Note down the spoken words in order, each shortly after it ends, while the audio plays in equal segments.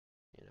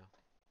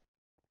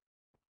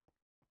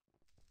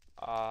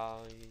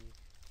Go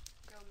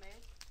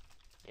mid?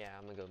 Yeah,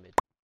 I'm gonna go mid.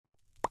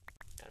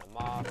 And I'm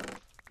off. I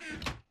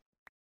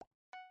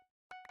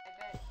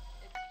bet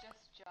it's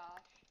just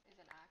Josh is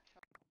an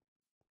actual.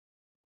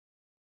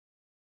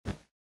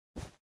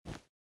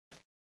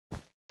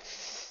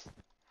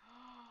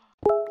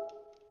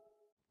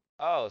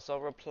 Oh, so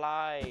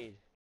replied.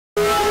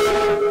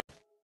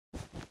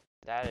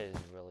 That is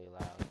really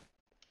loud.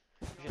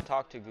 You should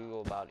talk to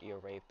Google about ear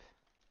rape.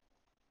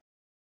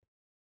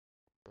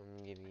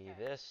 Give me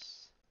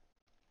this.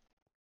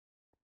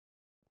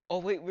 Oh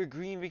wait, we're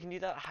green. We can do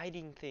that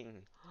hiding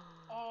thing.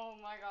 Oh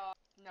my god.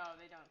 No,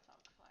 they don't sell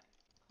clay.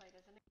 Clay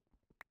doesn't.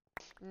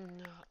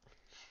 No.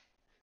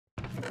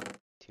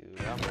 2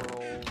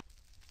 emerald.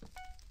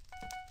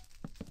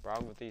 What's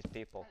wrong with these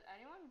people? Has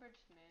anyone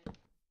bridged mid?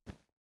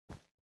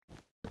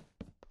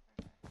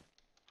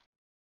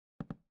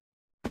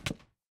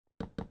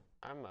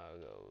 I'm gonna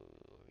go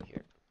over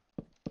here.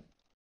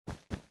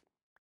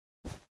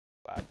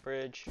 Flat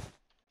bridge.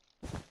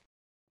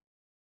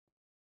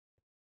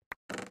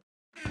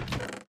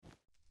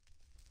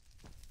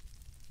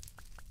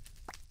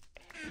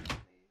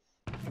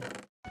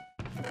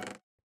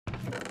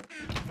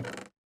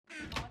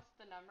 What's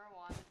the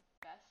 #1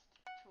 best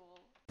tool?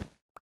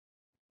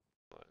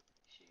 What?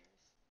 Shears.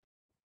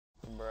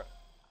 Bruh. Oh,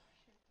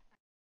 shoot.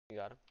 You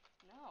got him?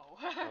 No.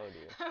 Oh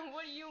dear.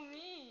 What do you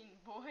mean,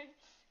 boy?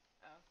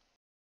 Oh.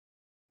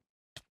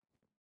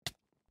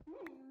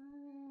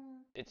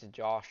 It's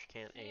Josh,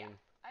 can't See, aim.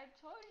 I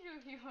told you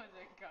he was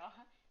a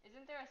god.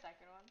 Isn't there a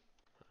second one?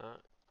 Huh?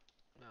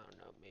 No,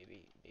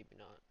 maybe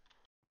not.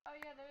 Oh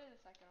yeah, there is a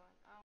second one.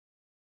 Oh.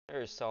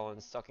 There's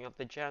someone sucking up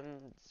the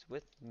gems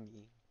with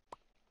me.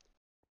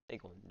 They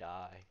gonna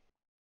die.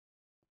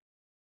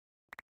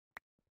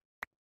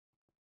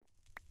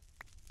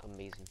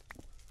 Amazing.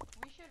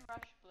 We should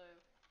rush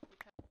blue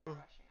because they're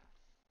rushing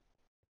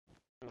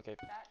us. Okay.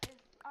 That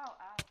is. Oh,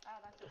 ow,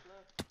 that's a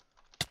blue.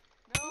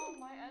 No,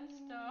 my end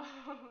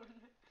stone.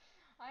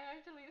 I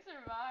actually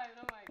survived.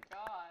 Oh my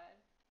god.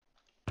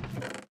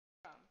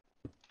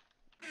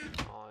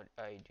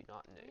 I do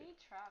not know. We need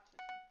traps or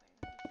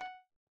something.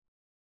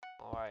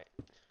 Alright.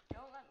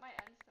 Don't let my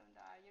end stone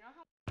die. You know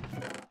how much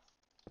it costs?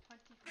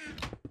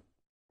 24.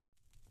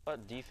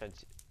 What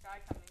defense? Guy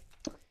coming.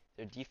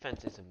 Their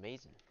defense is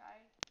amazing.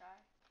 Guy.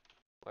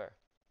 Where?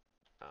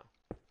 Oh.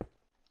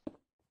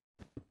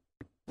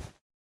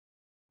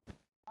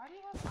 Why do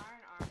you have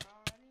iron armor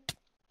already?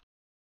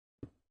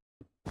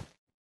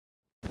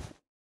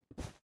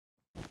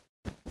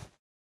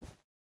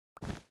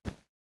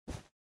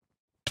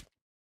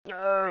 No!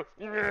 Oh,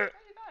 you got him.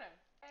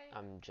 Okay.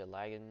 I'm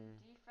Jalagan.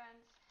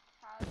 Defense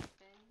has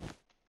been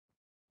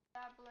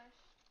established.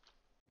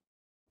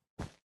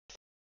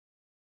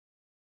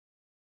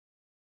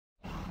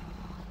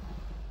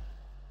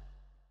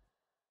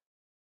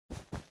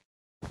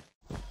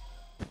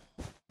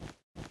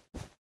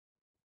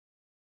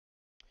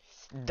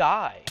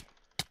 Die!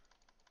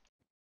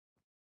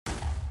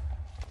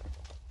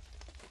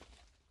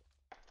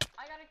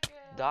 I gotta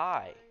kill.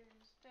 Die!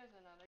 There's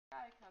another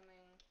guy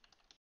coming.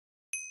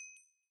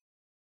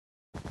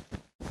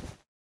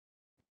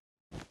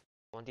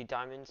 20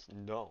 diamonds?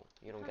 No,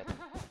 you don't get them.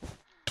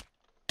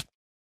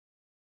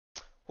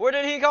 Where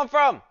did he come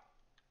from?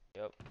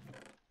 Yep.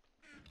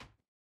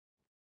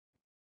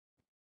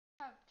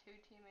 I have 2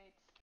 teammates.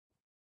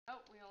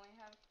 Oh, we only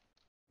have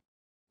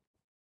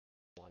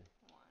One.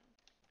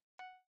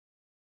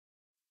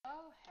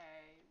 Oh,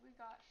 hey, we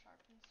got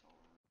sharpened sword.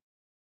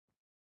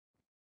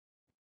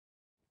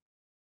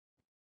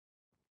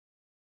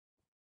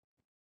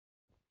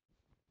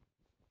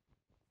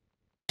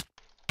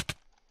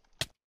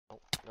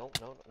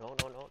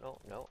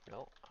 No.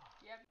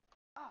 Yep.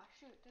 Oh,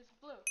 shoot, there's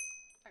blue.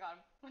 I got him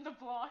with a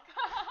block.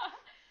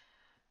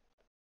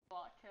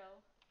 Block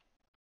kill.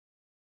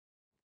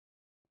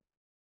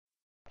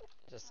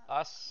 Just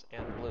us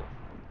and blue.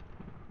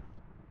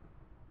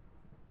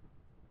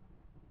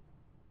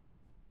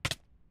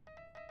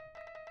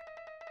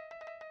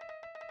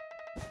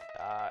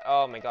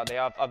 Oh my god, they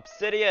have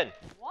obsidian!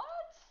 What?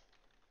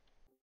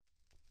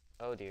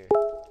 Oh dear.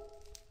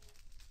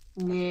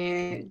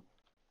 Yeah.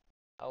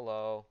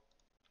 Hello.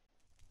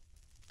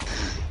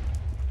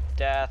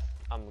 Death.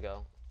 I'm gonna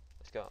go.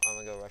 Let's go. I'm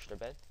gonna go rush their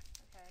bed.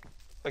 Okay.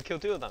 I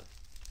killed 2 of them.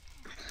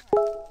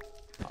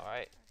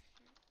 Alright.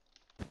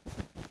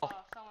 Oh,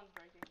 someone's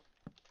breaking.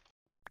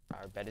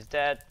 Our bed is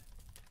dead.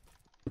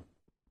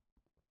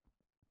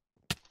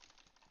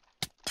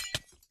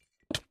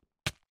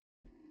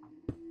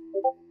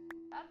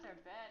 That's their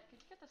bed. Could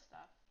you get the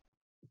stuff?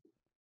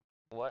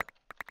 What?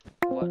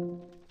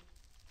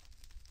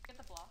 Get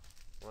the block.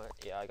 What?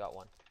 Yeah, I got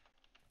one.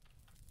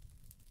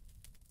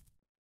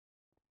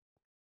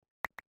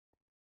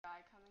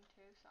 Guy coming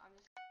too, so I'm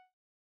just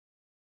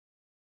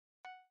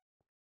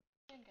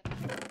gonna get the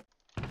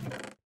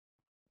glass.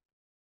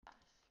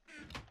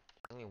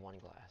 Only 1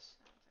 glass.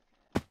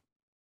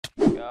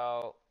 No, it's okay.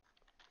 Go.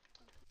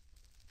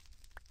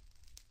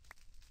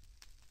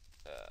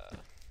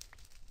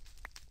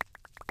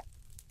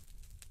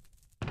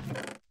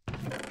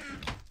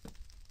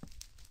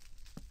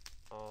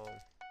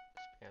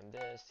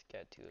 this,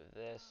 get 2 of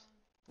this.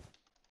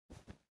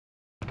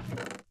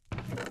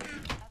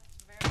 That's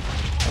very.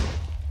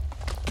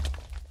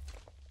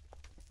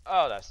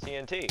 Oh, that's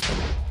TNT.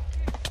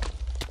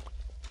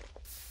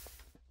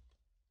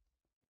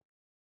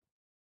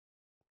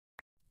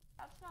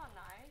 That's not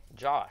nice.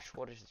 Josh,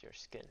 what is your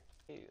skin?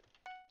 Ew.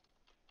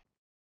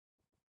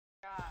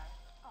 Guy.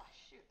 Oh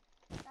shoot.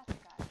 That's a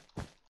guy.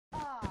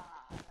 Ah,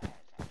 there's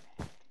a guy.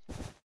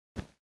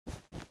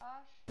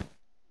 Josh.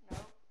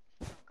 Nope.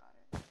 Still got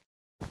it.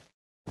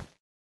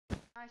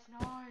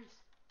 Nice.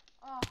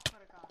 Oh,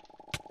 what a guy.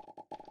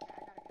 Okay,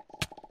 I gotta get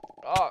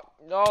stuff. Oh,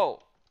 no.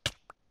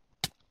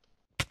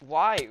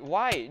 Why?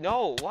 Why?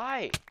 No,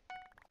 why?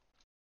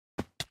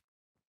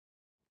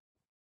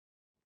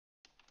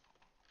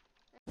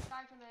 This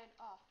guy from it.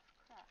 Oh,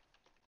 crap.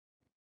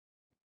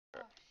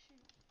 Oh,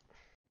 shoot.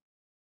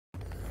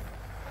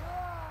 Oh,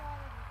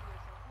 why did you do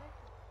it so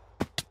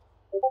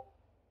quick?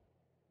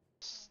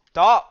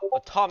 Stop,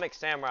 Atomic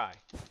Samurai.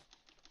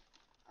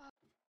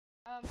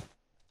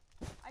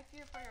 I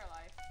fear for your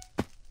life.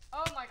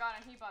 Oh my god,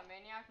 and he bought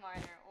Maniac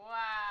Miner.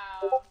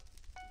 Wow.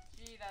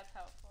 Gee, that's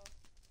helpful.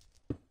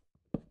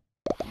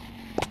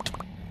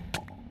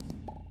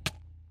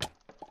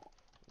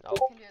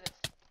 Nope. Can do this.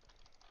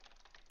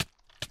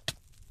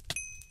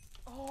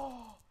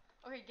 Oh.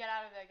 Okay, get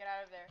out of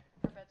there.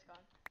 Her bed's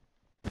gone.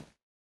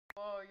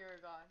 Oh, you're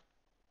gone.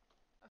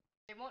 Okay,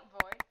 they won't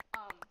void.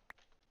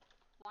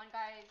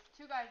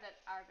 Two guys at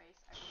our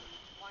base, I believe.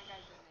 One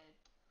guy's in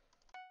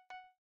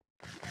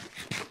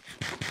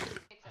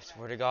mid. I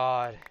swear to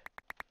God.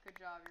 Good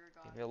job, you're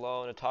gone. Leave me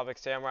alone, Atomic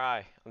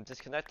Samurai. I'm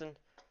disconnecting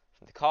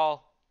from the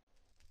call.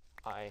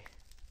 Okay,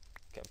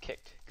 I'm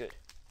kicked. Good.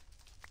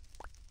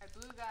 My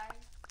blue guy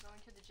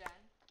going to the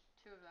gen.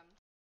 2 of them.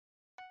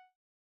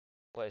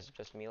 What, is it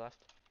just me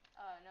left?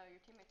 No, your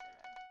teammates are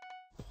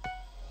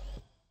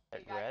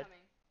red. At Guy red?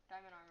 coming.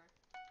 Diamond armor.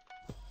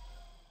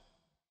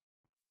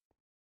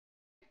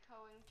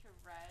 Going to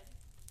red.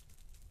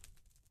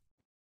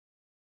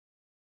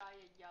 Guy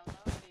at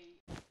yellow.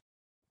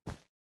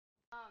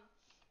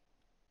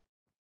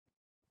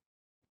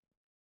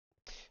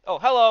 Oh,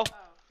 hello.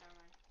 Oh, never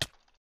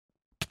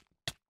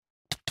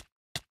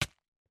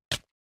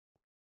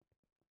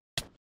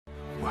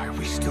mind. Why are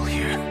we still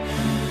here?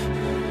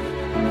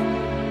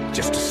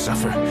 Just to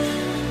suffer?